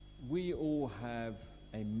we all have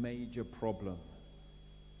a major problem.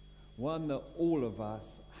 One that all of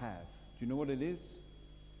us have. Do you know what it is?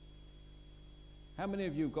 How many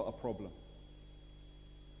of you have got a problem?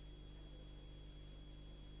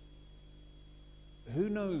 Who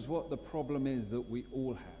knows what the problem is that we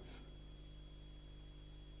all have?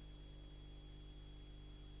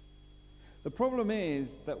 The problem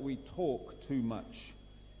is that we talk too much.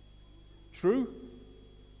 True?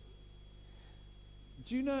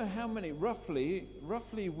 Do you know how many, roughly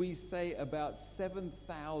we say about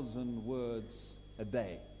 7,000 words a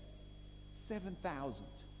day? 7,000.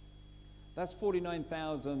 That's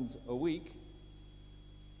 49,000 a week.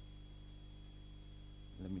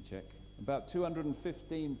 Let me check. About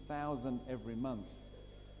 215,000 every month,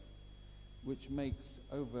 which makes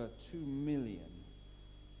over 2 million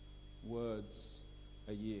words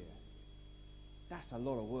a year. That's a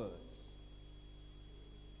lot of words.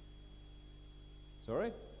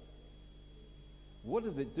 Sorry? What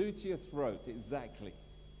does it do to your throat? Exactly.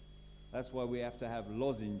 That's why we have to have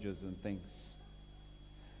lozenges and things.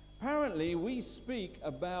 Apparently, we speak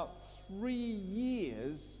about 3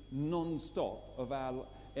 years non-stop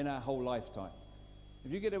in our whole lifetime.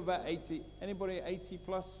 If you get about 80, anybody 80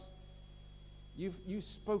 plus? You've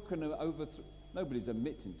spoken over, nobody's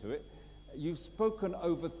admitting to it, you've spoken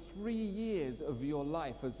over 3 years of your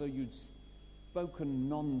life as though you'd spoken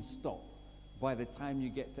non-stop by the time you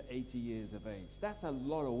get to 80 years of age. That's a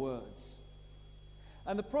lot of words.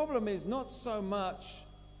 And the problem is not so much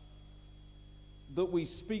that we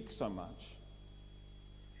speak so much,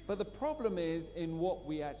 but the problem is in what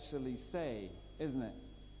we actually say, isn't it?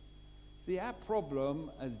 See, our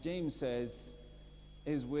problem, as James says,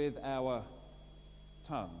 is with our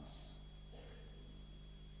tongues.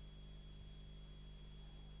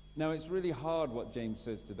 Now, it's really hard what James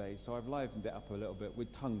says today, so I've livened it up a little bit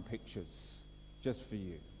with tongue pictures, just for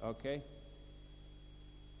you, okay?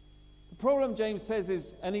 The problem, James says,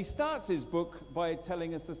 is, and he starts his book by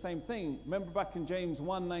telling us the same thing. Remember back in James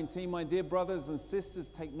 1:19, my dear brothers and sisters,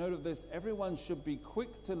 take note of this. Everyone should be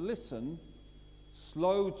quick to listen,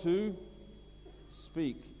 slow to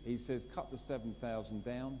speak. He says, cut the 7,000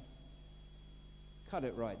 down. Cut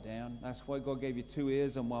it right down. That's why God gave you 2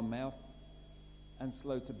 ears and 1 mouth. And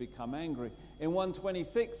slow to become angry. In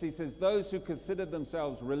 1:26, he says, those who consider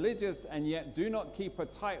themselves religious and yet do not keep a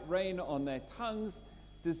tight rein on their tongues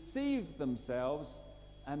deceive themselves,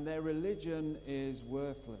 and their religion is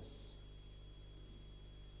worthless.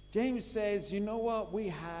 James says, you know what? We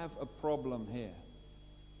have a problem here.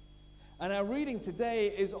 And our reading today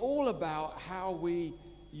is all about how we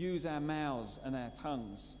use our mouths and our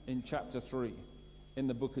tongues in chapter 3 in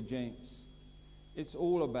the book of James. It's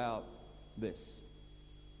all about this.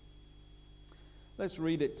 Let's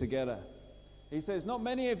read it together. He says, not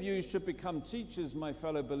many of you should become teachers, my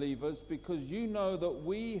fellow believers, because you know that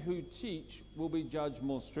we who teach will be judged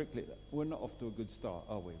more strictly. We're not off to a good start,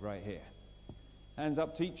 are we? Right here. Hands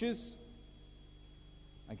up, teachers.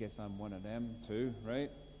 I guess I'm one of them too, right?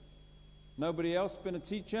 Nobody else been a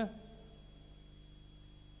teacher?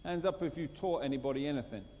 Hands up if you've taught anybody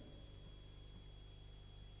anything.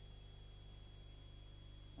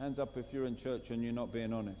 Hands up if you're in church and you're not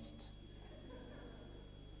being honest.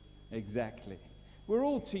 Exactly. We're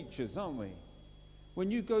all teachers, aren't we? When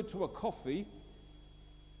you go to a coffee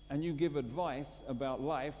and you give advice about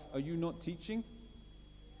life, are you not teaching?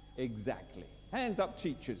 Exactly. Hands up,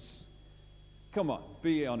 teachers. Come on,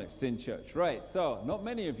 be honest in church. Right, so not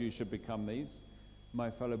many of you should become these, my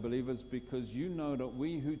fellow believers, because you know that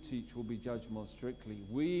we who teach will be judged more strictly.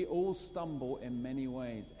 We all stumble in many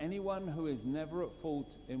ways. Anyone who is never at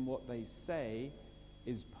fault in what they say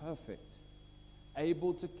is perfect,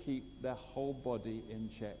 able to keep their whole body in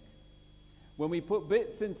check. When we put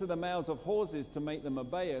bits into the mouths of horses to make them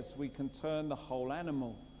obey us, we can turn the whole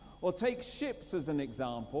animal. Or take ships as an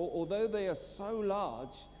example. Although they are so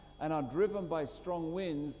large and are driven by strong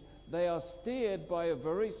winds, they are steered by a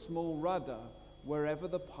very small rudder wherever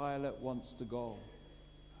the pilot wants to go.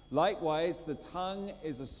 Likewise, the tongue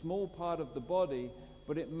is a small part of the body,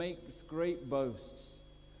 but it makes great boasts.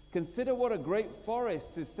 Consider what a great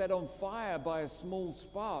forest is set on fire by a small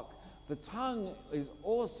spark. The tongue is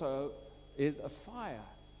a fire,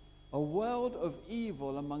 a world of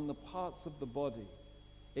evil among the parts of the body.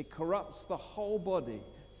 It corrupts the whole body,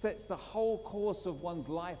 sets the whole course of one's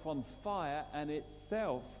life on fire, and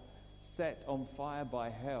itself set on fire by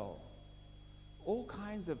hell. All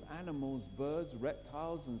kinds of animals, birds,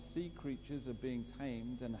 reptiles, and sea creatures are being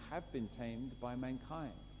tamed and have been tamed by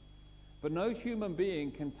mankind. But no human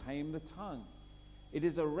being can tame the tongue. It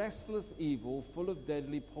is a restless evil full of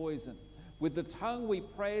deadly poison. With the tongue we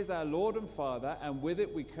praise our Lord and Father, and with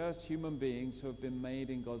it we curse human beings who have been made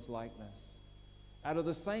in God's likeness. Out of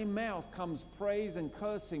the same mouth comes praise and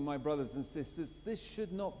cursing, my brothers and sisters. This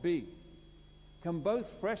should not be. Can both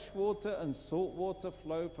fresh water and salt water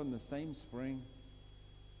flow from the same spring?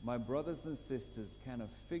 My brothers and sisters, can a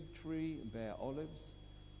fig tree bear olives,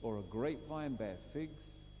 or a grapevine bear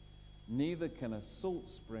figs? Neither can a salt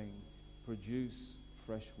spring produce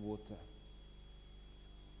fresh water.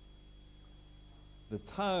 The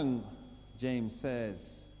tongue, James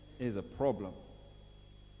says, is a problem.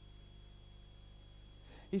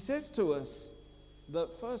 He says to us that,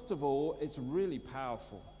 first of all, it's really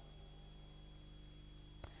powerful.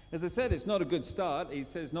 As I said, it's not a good start. He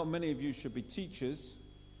says not many of you should be teachers.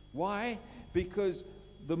 Why? Because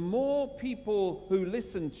the more people who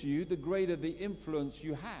listen to you, the greater the influence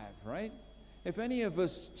you have, right? If any of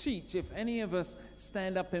us teach, if any of us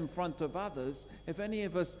stand up in front of others, if any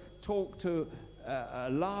of us talk to a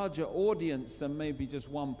larger audience than maybe just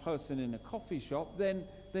one person in a coffee shop, then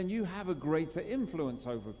you have a greater influence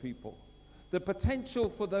over people. The potential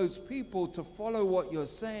for those people to follow what you're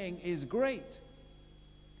saying is great.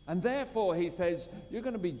 And therefore, he says, you're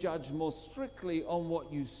going to be judged more strictly on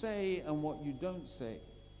what you say and what you don't say.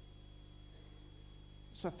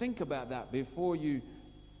 So think about that before you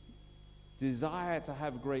desire to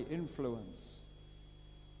have great influence.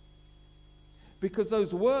 Because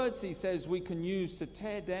those words, he says, we can use to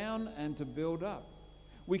tear down and to build up.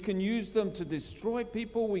 We can use them to destroy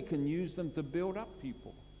people. We can use them to build up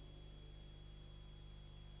people.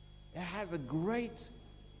 It has a great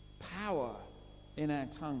power in our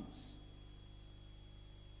tongues.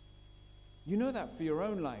 You know that for your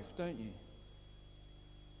own life, don't you?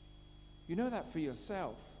 You know that for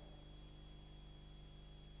yourself.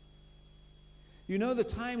 You know the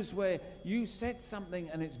times where you said something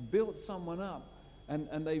and it's built someone up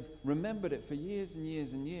and they've remembered it for years and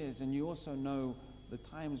years and years, and you also know the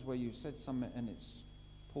times where you said something and it's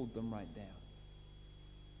pulled them right down.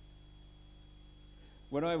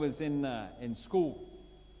 When I was in school,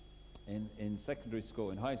 in secondary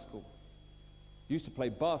school, in high school, I used to play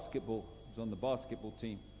basketball. I was on the basketball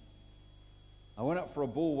team. I went up for a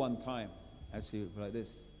ball one time, actually like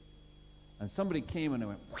this, and somebody came and they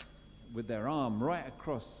went with their arm right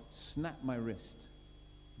across, snapped my wrist,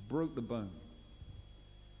 broke the bone.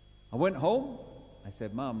 I went home. I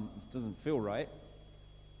said, Mum, this doesn't feel right.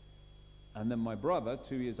 And then my brother,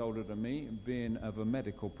 2 years older than me, being of a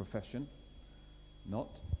medical profession,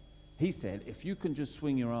 he said, if you can just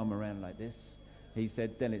swing your arm around like this, he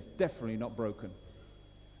said, then it's definitely not broken.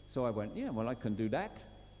 So I went, yeah, well, I can do that,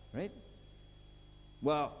 right?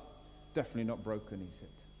 Well, definitely not broken, he said.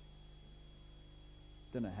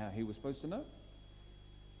 Don't know how he was supposed to know.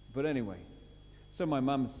 But anyway, so my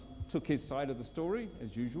mum's took his side of the story,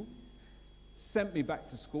 as usual, sent me back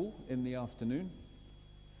to school in the afternoon,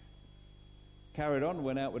 carried on,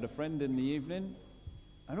 went out with a friend in the evening,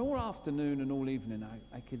 and all afternoon and all evening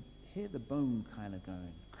I could hear the bone kind of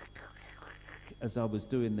going as I was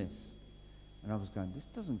doing this. And I was going, this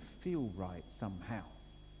doesn't feel right somehow.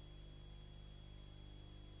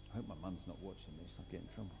 I hope my mum's not watching this, I'll get in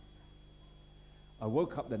trouble. I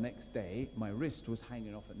woke up the next day, my wrist was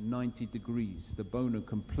hanging off at 90 degrees. The bone had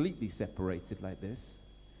completely separated like this,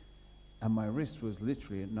 and my wrist was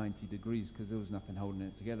literally at 90 degrees because there was nothing holding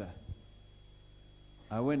it together.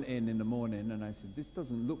 I went in the morning and I said, this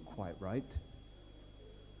doesn't look quite right.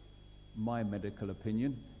 My medical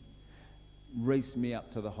opinion. Raced me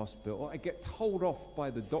up to the hospital. I get told off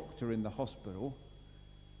by the doctor in the hospital,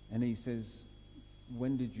 and he says,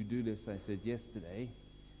 when did you do this? I said, yesterday.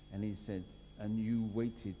 And he said, and you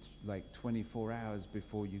waited like 24 hours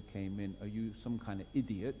before you came in. Are you some kind of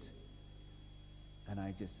idiot? And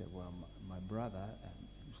I just said, well, my brother. And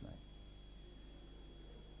he was like,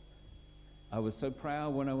 I was so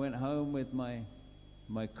proud when I went home with my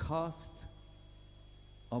cast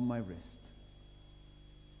on my wrist.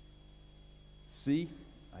 See,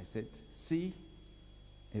 I said, see,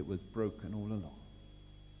 it was broken all along.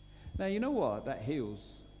 Now, you know what? That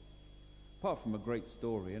heals. Apart from a great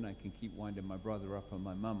story, and I can keep winding my brother up and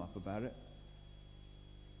my mum up about it,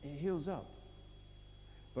 it heals up.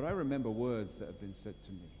 But I remember words that have been said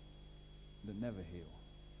to me that never heal.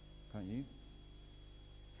 Can't you?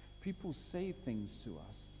 People say things to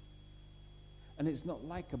us, and it's not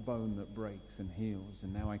like a bone that breaks and heals,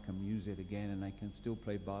 and now I can use it again, and I can still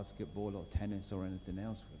play basketball or tennis or anything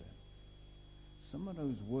else with it. Some of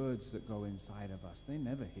those words that go inside of us, they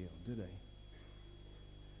never heal, do they?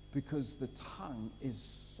 Because the tongue is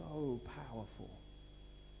so powerful.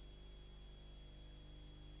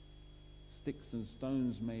 Sticks and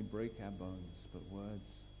stones may break our bones, but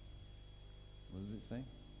words What does it say?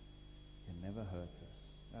 Can never hurt us.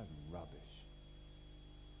 That's rubbish.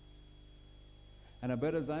 And I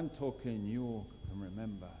bet as I'm talking, you can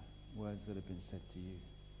remember words that have been said to you,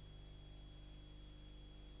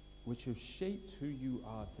 which have shaped who you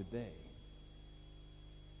are today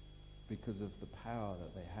because of the power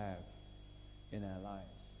that they have in our lives.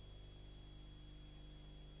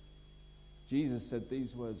 Jesus said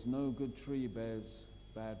these words, "No good tree bears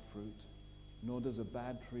bad fruit, nor does a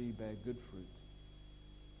bad tree bear good fruit.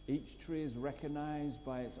 Each tree is recognized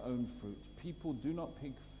by its own fruit. People do not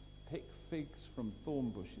pick figs from thorn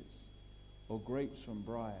bushes or grapes from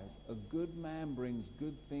briars. A good man brings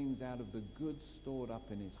good things out of the good stored up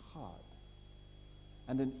in his heart.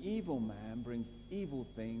 And an evil man brings evil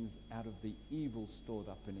things out of the evil stored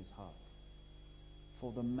up in his heart.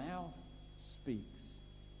 For the mouth speaks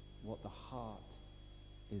what the heart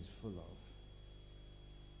is full of."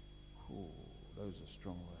 Oh, those are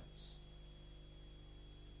strong words.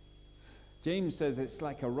 James says it's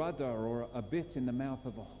like a rudder or a bit in the mouth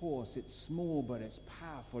of a horse. It's small, but it's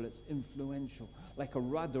powerful, it's influential. Like a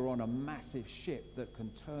rudder on a massive ship that can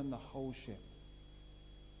turn the whole ship.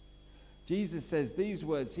 Jesus says these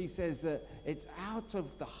words. He says that it's out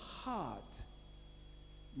of the heart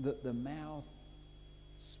that the mouth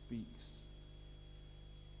speaks.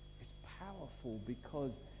 It's powerful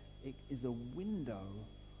because it is a window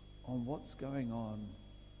on what's going on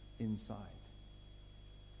inside.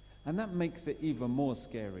 And that makes it even more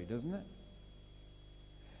scary, doesn't it?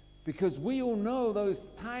 Because we all know those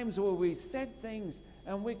times where we said things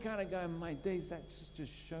and we're kind of going, "My days, that's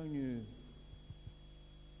just shown you."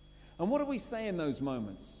 And what do we say in those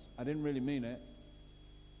moments? "I didn't really mean it."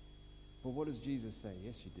 But what does Jesus say?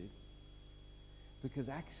 "Yes, you did." Because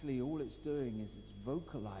actually all it's doing is it's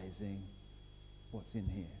vocalizing what's in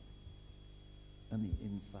here and the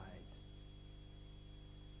inside.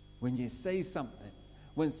 When you say something,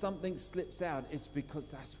 when something slips out, it's because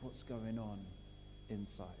that's what's going on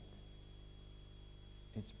inside.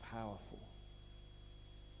 It's powerful.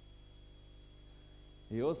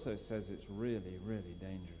 He also says it's really, really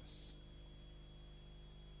dangerous.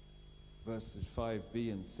 Verses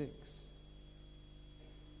 5b and 6.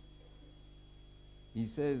 He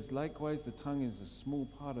says, "Likewise the tongue is a small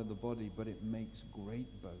part of the body, but it makes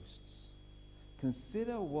great boasts.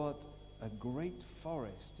 Consider what a great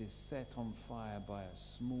forest is set on fire by a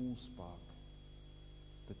small spark.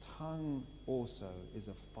 The tongue also is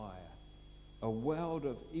a fire, a world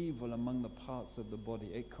of evil among the parts of the body.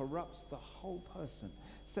 It corrupts the whole person,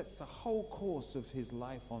 sets the whole course of his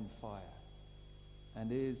life on fire,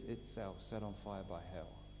 and is itself set on fire by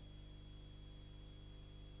hell."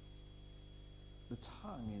 The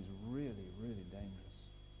tongue is really, really dangerous.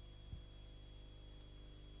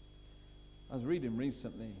 I was reading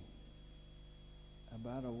recently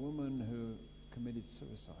about a woman who committed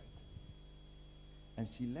suicide.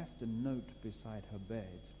 And she left a note beside her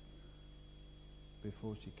bed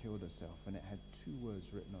before she killed herself, and it had 2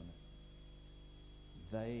 words written on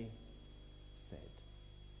it. "They said."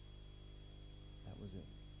 That was it.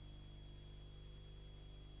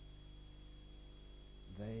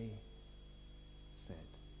 They said.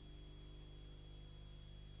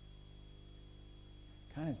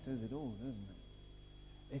 Kind of says it all, doesn't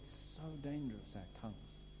it? It's so dangerous, our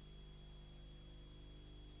tongues.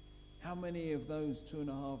 How many of those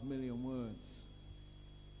 2.5 million words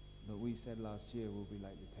that we said last year will we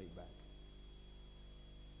like to take back?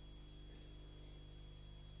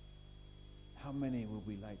 How many will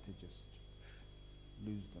we like to just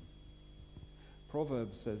lose them?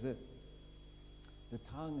 Proverbs says it. The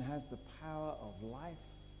tongue has the power of life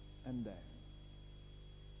and death,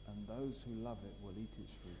 and those who love it will eat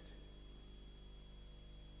its fruit.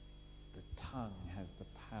 The tongue has the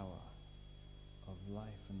power of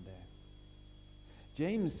life and death.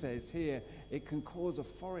 James says here, it can cause a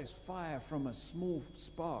forest fire from a small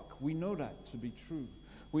spark. We know that to be true.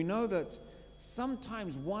 We know that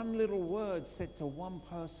sometimes one little word said to one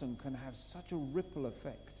person can have such a ripple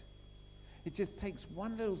effect. It just takes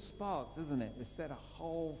one little spark, doesn't it, to set a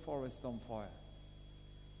whole forest on fire.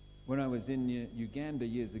 When I was in Uganda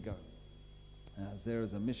years ago, I was there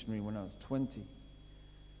as a missionary when I was 20.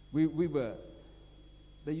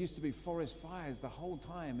 There used to be forest fires the whole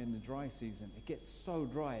time in the dry season. It gets so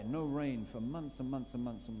dry, no rain for months and months and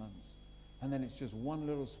months and months. And then it's just one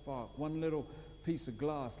little spark, one little piece of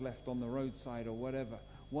glass left on the roadside or whatever.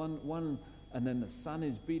 And then the sun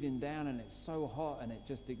is beating down and it's so hot and it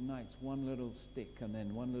just ignites one little stick and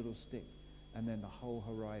then one little stick. And then the whole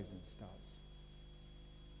horizon starts.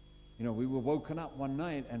 You know, we were woken up one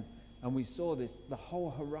night and we saw this, the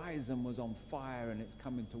whole horizon was on fire and it's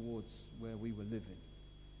coming towards where we were living.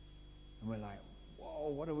 And we're like, whoa,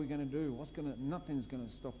 what are we going to do? Nothing's going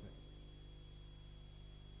to stop it.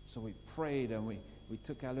 So we prayed, and we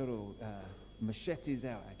took our little machetes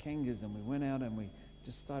out, our kangas, and we went out and we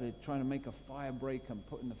just started trying to make a fire break and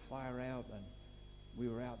putting the fire out. And we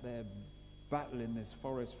were out there battling this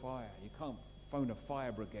forest fire. You can't phone a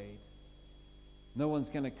fire brigade. No one's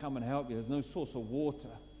going to come and help you. There's no source of water.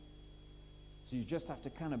 So you just have to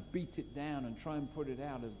kind of beat it down and try and put it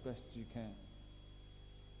out as best you can.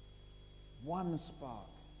 One spark.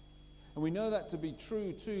 And we know that to be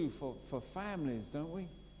true too for families, don't we?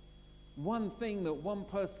 One thing that one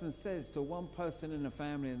person says to one person in a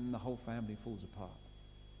family, and then the whole family falls apart.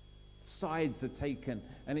 Sides are taken,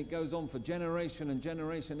 and it goes on for generation and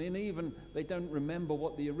generation. And even they don't remember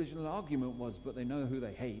what the original argument was, but they know who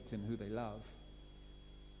they hate and who they love.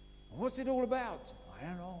 What's it all about? I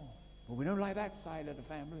don't know. But we don't like that side of the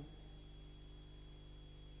family.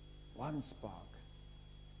 One spark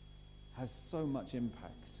has so much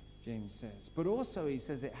impact, James says. But also he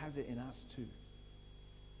says it has it in us too.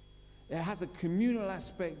 It has a communal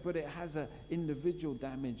aspect, but it has an individual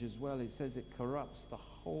damage as well. It says it corrupts the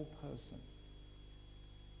whole person.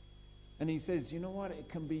 And he says, you know what? It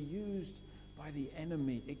can be used by the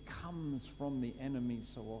enemy. It comes from the enemy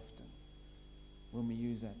so often when we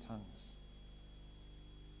use our tongues.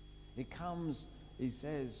 It comes, he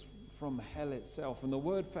says, from hell itself. And the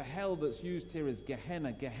word for hell that's used here is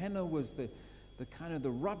Gehenna. Gehenna was the kind of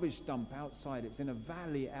the rubbish dump outside. It's in a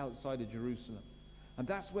valley outside of Jerusalem. And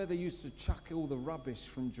that's where they used to chuck all the rubbish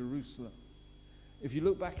from Jerusalem. If you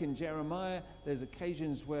look back in Jeremiah, there's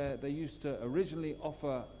occasions where they used to originally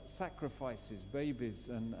offer sacrifices, babies,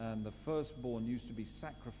 and the firstborn used to be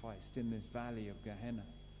sacrificed in this valley of Gehenna.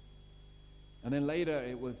 And then later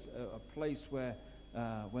it was a place where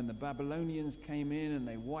when the Babylonians came in and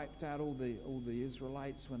they wiped out all the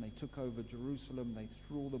Israelites, when they took over Jerusalem, they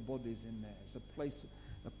threw all the bodies in there. It's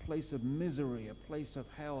a place of misery, a place of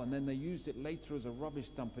hell. And then they used it later as a rubbish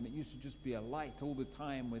dump, and it used to just be a light all the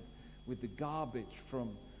time with the garbage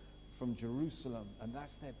from Jerusalem. And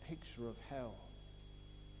that's their picture of hell.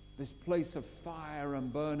 This place of fire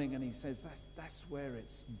and burning. And he says that's where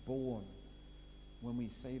it's born when we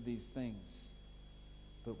say these things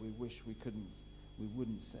that we wish we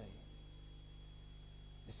wouldn't say.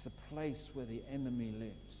 It's the place where the enemy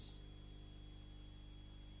lives.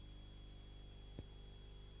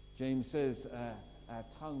 James says our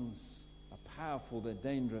tongues are powerful, they're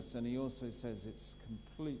dangerous, and he also says it's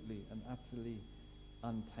completely and utterly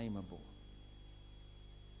untamable.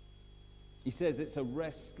 He says it's a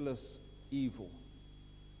restless evil.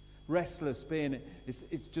 Restless being,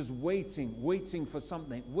 it's just waiting for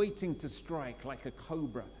something, waiting to strike like a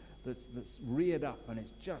cobra that's reared up and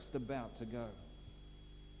it's just about to go.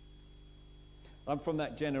 I'm from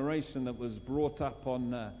that generation that was brought up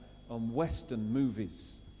on Western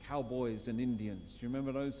movies, cowboys and Indians. Do you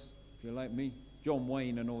remember those? If you're like me, John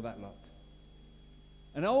Wayne and all that lot.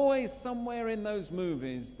 And always somewhere in those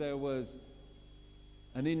movies there was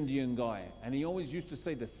an Indian guy, and he always used to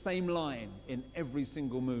say the same line in every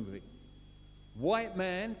single movie. White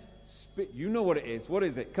man, you know what it is. What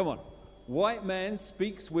is it? Come on. White man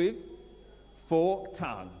speaks with forked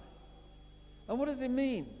tongue. And what does it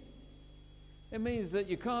mean? It means that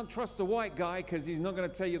you can't trust a white guy because he's not going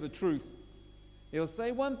to tell you the truth. He'll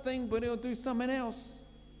say one thing, but he'll do something else.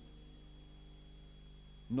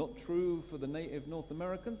 Not true for the native North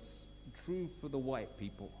Americans, true for the white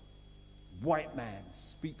people. White man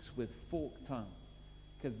speaks with forked tongue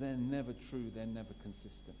because they're never true, they're never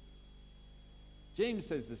consistent. James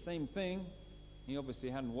says the same thing. He obviously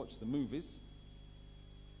hadn't watched the movies.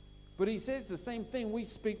 But he says the same thing. We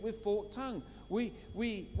speak with forked tongue.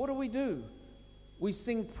 What do? We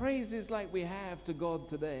sing praises like we have to God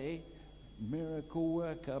today. Miracle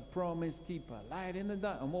worker, promise keeper, light in the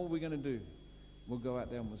dark. And what are we going to do? We'll go out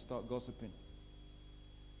there and we'll start gossiping.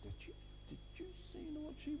 Did you see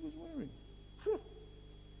what she was wearing?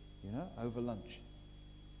 You know, over lunch.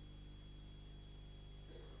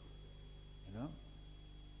 You know?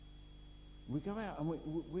 We go out and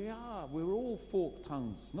we're all forked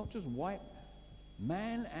tongues. Not just white,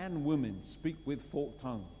 man and women speak with forked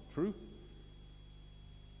tongue. True?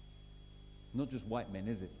 Not just white men,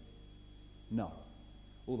 is it? No.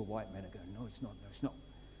 All the white men are going, no, it's not, no, it's not.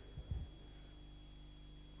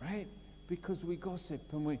 Right? Because we gossip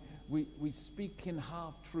and we speak in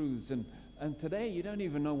half-truths. And today you don't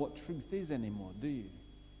even know what truth is anymore, do you?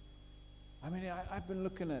 I mean, I've been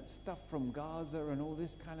looking at stuff from Gaza and all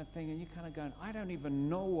this kind of thing, and you're kind of going, I don't even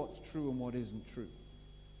know what's true and what isn't true.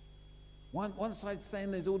 One side's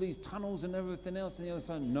saying there's all these tunnels and everything else, and the other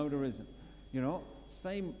side, no, there isn't. You know,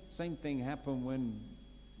 same thing happened when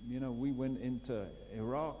we went into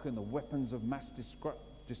Iraq and the weapons of mass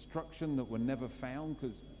destruction that were never found,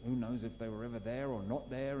 because who knows if they were ever there or not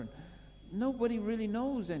there. And nobody really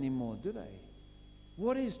knows anymore, do they?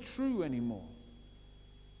 What is true anymore?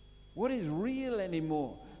 What is real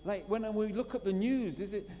anymore? Like when we look at the news,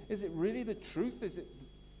 is it really the truth? Is it,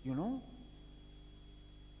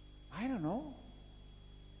 I don't know.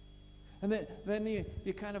 And then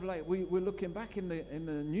you're kind of like, we're looking back in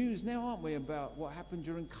the news now, aren't we, about what happened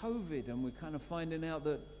during COVID, and we're kind of finding out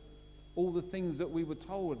that all the things that we were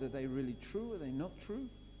told, are they really true? Are they not true?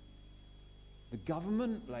 The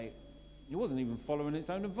government, it wasn't even following its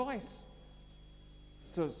own advice.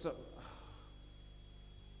 So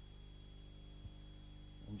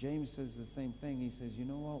and James says the same thing. He says, you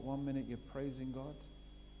know what? One minute you're praising God,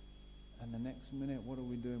 and the next minute, what are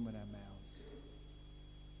we doing with our mouths?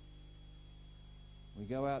 We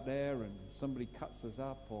go out there and somebody cuts us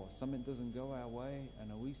up, or something doesn't go our way, and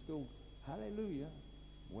are we still, hallelujah,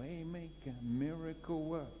 way maker, miracle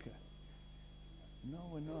worker? No,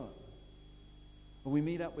 we're not. Or we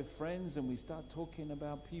meet up with friends and we start talking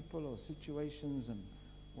about people or situations, and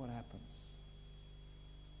what happens?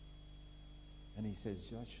 And he says,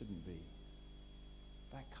 that shouldn't be.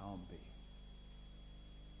 That can't be.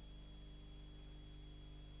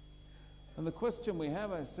 And the question we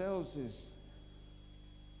have ourselves is,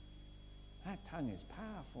 that tongue is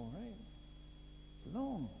powerful, right? It's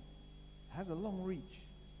long. It has a long reach.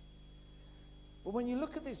 But when you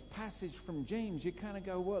look at this passage from James, you kind of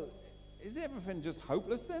go, well, is everything just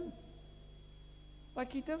hopeless then?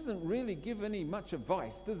 Like, he doesn't really give any much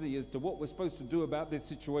advice, does he, as to what we're supposed to do about this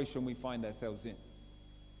situation we find ourselves in.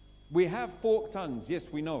 We have forked tongues, yes,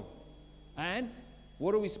 we know. And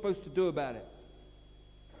what are we supposed to do about it?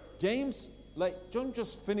 James, John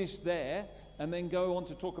just finished there and then go on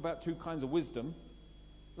to talk about 2 kinds of wisdom.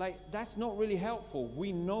 That's not really helpful.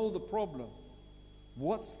 We know the problem.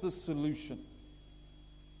 What's the solution?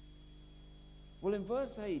 Well, in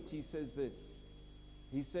verse 8, he says this.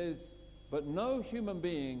 He says, but no human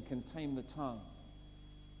being can tame the tongue.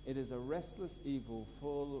 It is a restless evil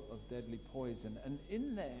full of deadly poison. And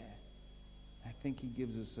in there, I think he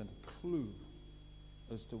gives us a clue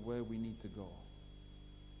as to where we need to go.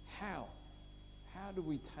 How? How do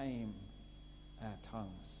we tame our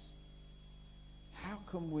tongues? How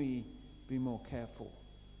can we be more careful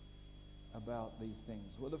about these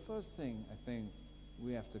things? Well, the first thing I think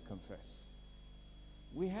we have to confess.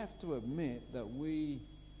 We have to admit that we're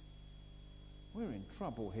in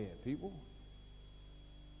trouble here, people.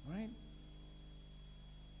 Right?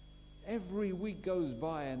 Every week goes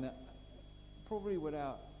by, and probably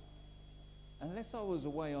unless I was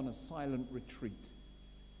away on a silent retreat,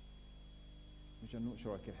 which I'm not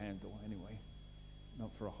sure I could handle anyway,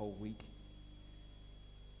 not for a whole week.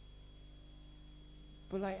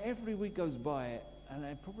 But every week goes by, and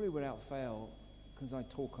I probably without fail, because I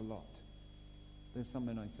talk a lot, there's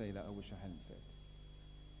something I say that I wish I hadn't said.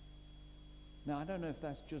 Now, I don't know if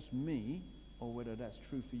that's just me or whether that's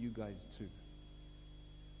true for you guys too.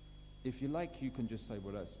 If you like, you can just say,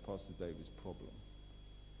 well, that's Pastor David's problem.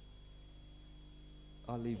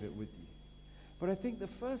 I'll leave it with you. But I think the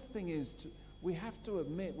first thing is we have to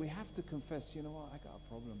admit, we have to confess, you know what, I got a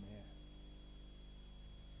problem here.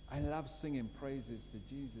 I love singing praises to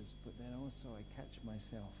Jesus, but then also I catch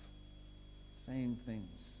myself saying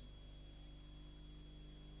things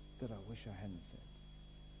that I wish I hadn't said.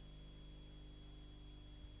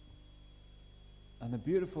 And the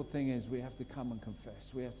beautiful thing is we have to come and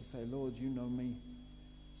confess. We have to say, Lord, you know me.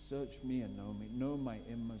 Search me and know me. Know my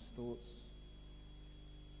inmost thoughts.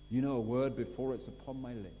 You know a word before it's upon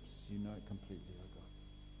my lips. You know it completely, O God.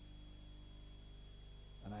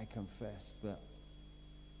 And I confess that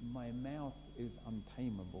my mouth is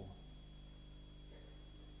untamable.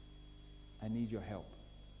 I need your help.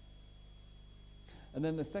 And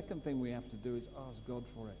then the second thing we have to do is ask God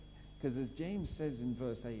for it. Because as James says in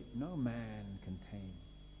verse 8, no man can tame.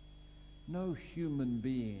 No human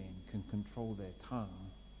being can control their tongue.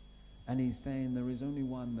 And he's saying there is only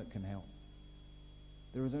one that can help.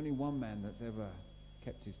 There is only one man that's ever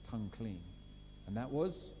kept his tongue clean. And that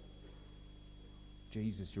was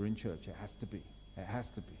Jesus. You're in church. It has to be. It has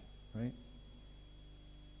to be, right?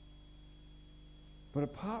 But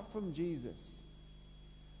apart from Jesus,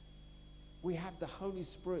 we have the Holy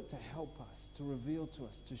Spirit to help us, to reveal to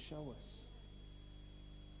us, to show us.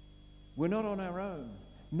 We're not on our own.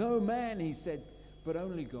 No man, he said, but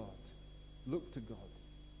only God. Look to God.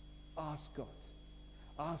 Ask God.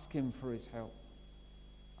 Ask him for his help.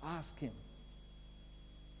 Ask him.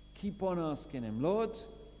 Keep on asking him. Lord,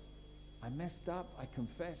 I messed up. I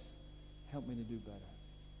confess. Help me to do better.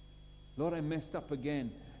 Lord, I messed up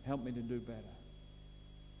again. Help me to do better.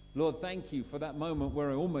 Lord, thank you for that moment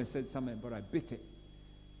where I almost said something, but I bit it.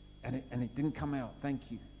 And it didn't come out.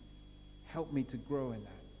 Thank you. Help me to grow in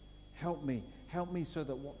that. Help me so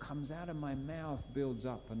that what comes out of my mouth builds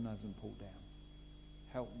up and doesn't pull down.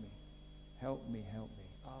 Help me. Help me, help me.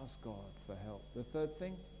 Ask God for help. The third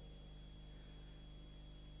thing,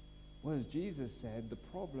 well, as Jesus said, the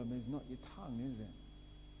problem is not your tongue, is it?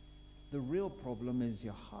 The real problem is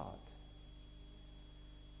your heart.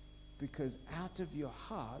 Because out of your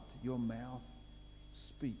heart, your mouth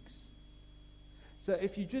speaks. So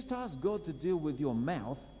if you just ask God to deal with your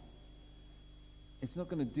mouth, it's not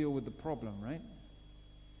going to deal with the problem, right?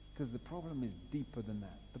 Because the problem is deeper than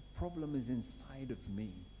that. The problem is inside of me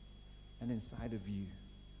and inside of you.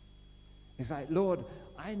 It's like, Lord,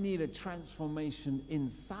 I need a transformation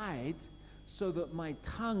inside so that my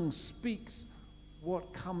tongue speaks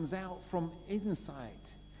what comes out from inside.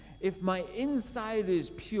 If my inside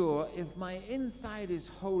is pure, if my inside is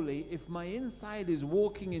holy, if my inside is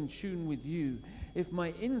walking in tune with you, if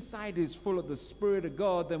my inside is full of the Spirit of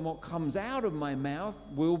God, then what comes out of my mouth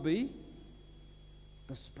will be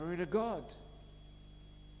the Spirit of God.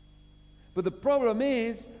 But the problem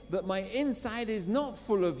is that my inside is not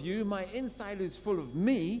full of you, my inside is full of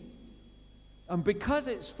me. And because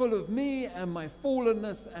it's full of me and my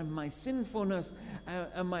fallenness and my sinfulness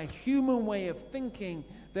and my human way of thinking,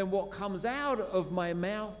 then what comes out of my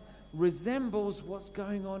mouth resembles what's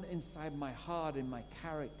going on inside my heart, in my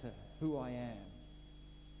character, who I am.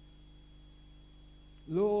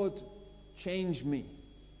 Lord, change me.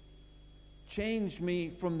 Change me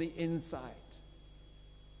from the inside.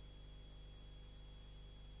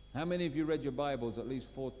 How many of you read your Bibles at least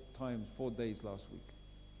 4 days last week?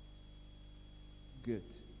 Good.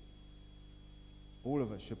 All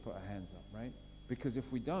of us should put our hands up, right? Because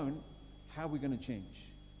if we don't, how are we going to change?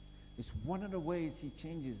 It's one of the ways he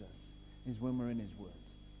changes us is when we're in his word.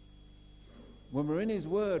 When we're in his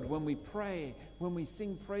word, when we pray, when we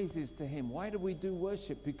sing praises to him. Why do we do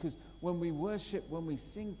worship? Because when we worship, when we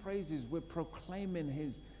sing praises, we're proclaiming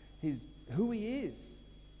his who he is.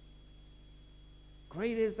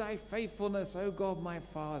 Great is thy faithfulness, O God, my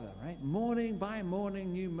Father, right? Morning by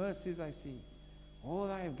morning, new mercies I see. All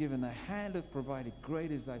thy have given, thy hand hath provided.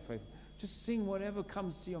 Great is thy faithfulness. Just sing whatever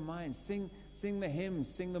comes to your mind. Sing the hymns,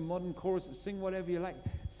 sing the modern choruses, sing whatever you like.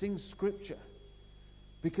 Sing scripture.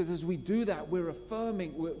 Because as we do that, we're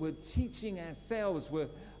affirming, we're teaching ourselves, we're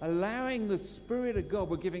allowing the Spirit of God,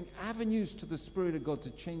 we're giving avenues to the Spirit of God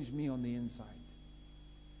to change me on the inside.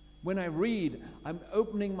 When I read, I'm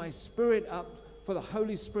opening my spirit up for the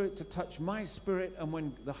Holy Spirit to touch my spirit, and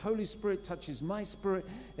when the Holy Spirit touches my spirit,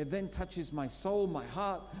 it then touches my soul, my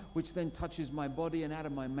heart, which then touches my body, and out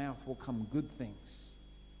of my mouth will come good things.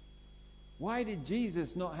 Why did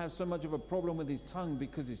Jesus not have so much of a problem with his tongue?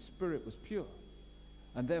 Because his spirit was pure,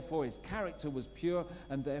 and therefore his character was pure,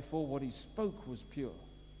 and therefore what he spoke was pure.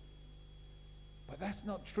 But that's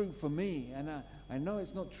not true for me, and I know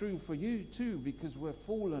it's not true for you too, because we're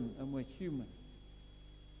fallen and we're human.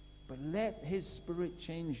 But let his Spirit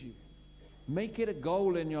change you. Make it a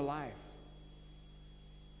goal in your life.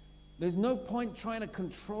 There's no point trying to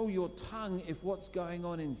control your tongue if what's going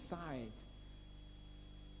on inside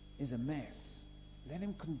is a mess. Let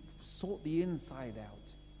him sort the inside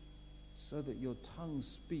out so that your tongue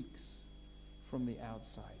speaks from the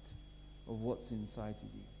outside of what's inside of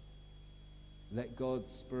you. Let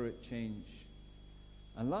God's Spirit change.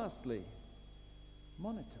 And lastly,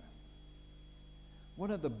 monitor. One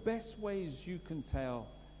of the best ways you can tell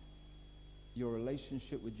your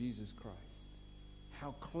relationship with Jesus Christ,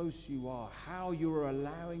 how close you are, how you're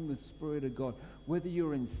allowing the Spirit of God, whether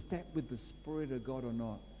you're in step with the Spirit of God or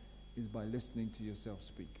not, is by listening to yourself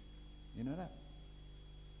speak. You know that?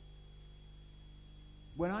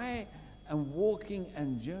 When I am walking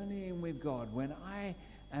and journeying with God, when I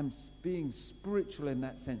am being spiritual in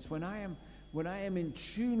that sense, when I am in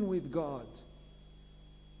tune with God,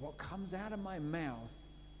 what comes out of my mouth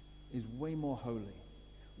is way more holy,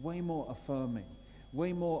 way more affirming,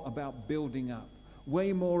 way more about building up,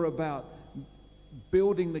 way more about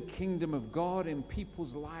building the kingdom of God in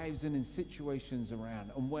people's lives and in situations around.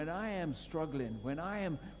 And when I am struggling, when I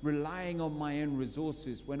am relying on my own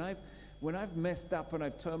resources, when I've messed up and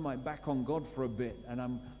I've turned my back on God for a bit and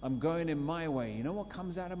I'm going in my way, you know what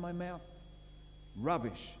comes out of my mouth?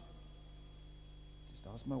 Rubbish. Just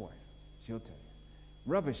ask my wife. She'll tell you.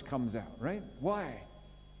 Rubbish comes out, right? Why?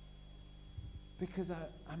 Because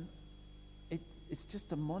it's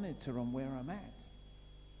just a monitor on where I'm at.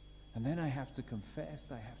 And then I have to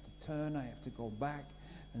confess, I have to turn, I have to go back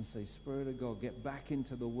and say, Spirit of God, get back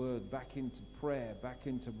into the Word, back into prayer, back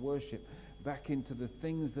into worship, back into the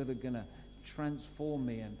things that are going to transform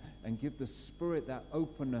me and give the Spirit that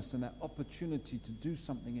openness and that opportunity to do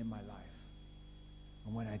something in my life.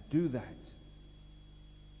 And when I do that,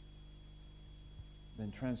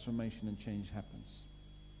 then transformation and change happens.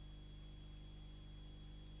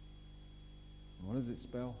 And what does it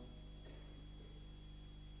spell?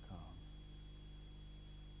 Calm.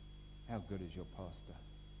 How good is your pastor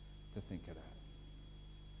to think of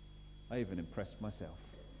that? I even impressed myself.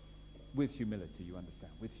 With humility, you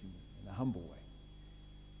understand, with humility, in a humble way.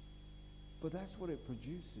 But that's what it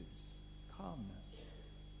produces, calmness.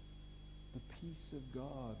 The peace of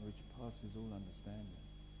God which passes all understanding.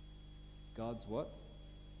 God's what?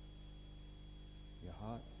 Your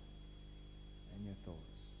heart and your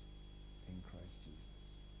thoughts in Christ Jesus.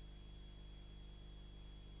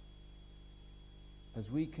 As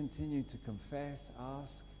we continue to confess,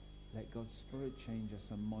 ask, let God's Spirit change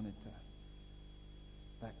us and monitor,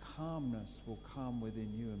 that calmness will come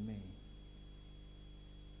within you and me.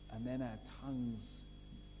 And then our tongues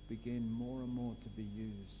begin more and more to be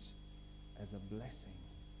used as a blessing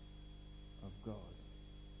of God,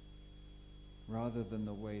 rather than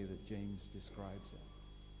the way that James describes it.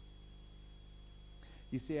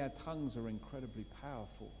 You see, our tongues are incredibly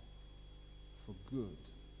powerful for good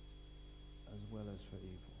as well as for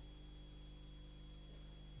evil.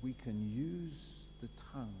 We can use the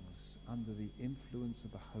tongues under the influence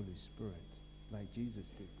of the Holy Spirit, like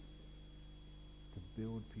Jesus did, to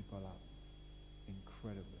build people up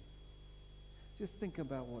incredibly. Just think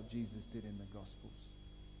about what Jesus did in the Gospels.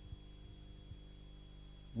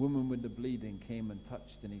 Woman with the bleeding came and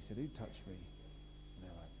touched, and he said, "Who touched me?" And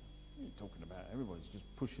they're like, "What are you talking about? Everybody's just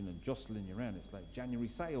pushing and jostling you around. It's like January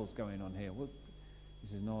sales going on here." Well, he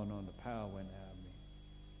says, no, the power went out of me.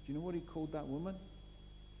 Do you know what he called that woman?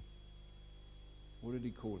 What did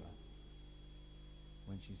he call her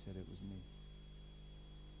when she said it was me?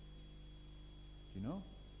 Do you know?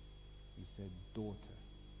 He said, "Daughter,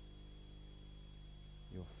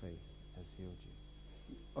 your faith has healed you." It's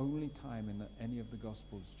the only time in any of the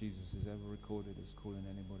Gospels Jesus is ever recorded as calling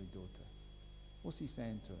anybody daughter. What's he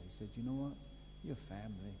saying to her? He said, "You know what? You're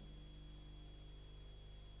family.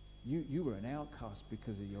 You were an outcast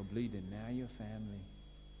because of your bleeding. Now you're family."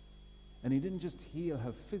 And he didn't just heal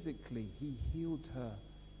her physically, he healed her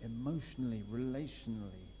emotionally,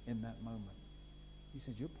 relationally in that moment. He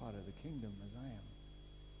said, "You're part of the kingdom as I am."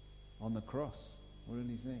 On the cross, what did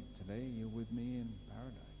he say? "Today you're with me in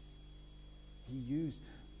paradise." He used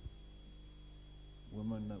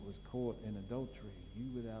woman that was caught in adultery.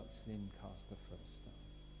 "You without sin cast the first stone."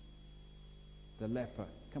 The leper,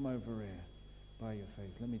 "Come over here by your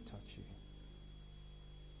faith. Let me touch you.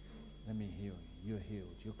 Let me heal you. You're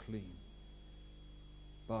healed. You're clean."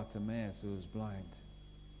 Bartimaeus, who was blind,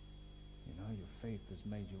 your faith has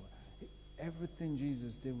made you. Everything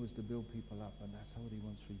Jesus did was to build people up, and that's what he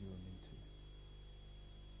wants for you and me too.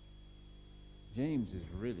 James is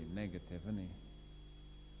really negative, isn't he?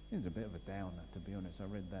 He's a bit of a downer, to be honest. I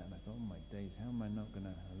read that and I thought, oh my days, how am I not going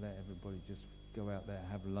to let everybody just go out there,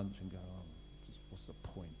 have lunch and go, just what's the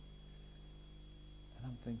point? And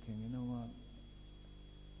I'm thinking, you know what?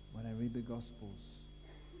 When I read the Gospels,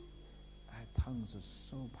 our tongues are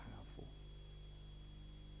so powerful.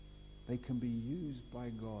 They can be used by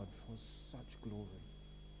God for such glory,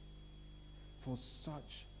 for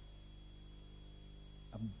such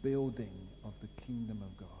a building of the kingdom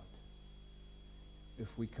of God.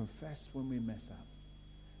 If we confess when we mess up,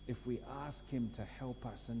 if we ask him to help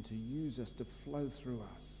us and to use us, to flow through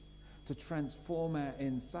us, to transform our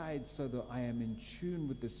inside so that I am in tune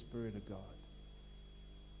with the Spirit of God,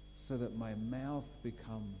 so that my mouth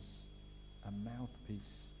becomes a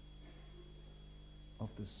mouthpiece of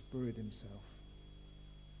the Spirit himself.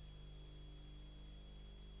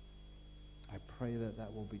 I pray that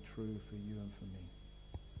that will be true for you and for me.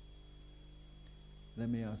 Let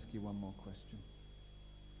me ask you one more question.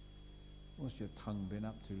 What's your tongue been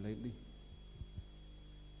up to lately?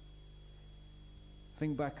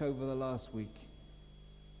 Think back over the last week.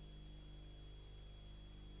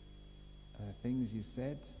 Are there things you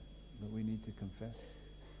said that we need to confess?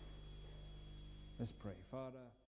 Let's pray. Father.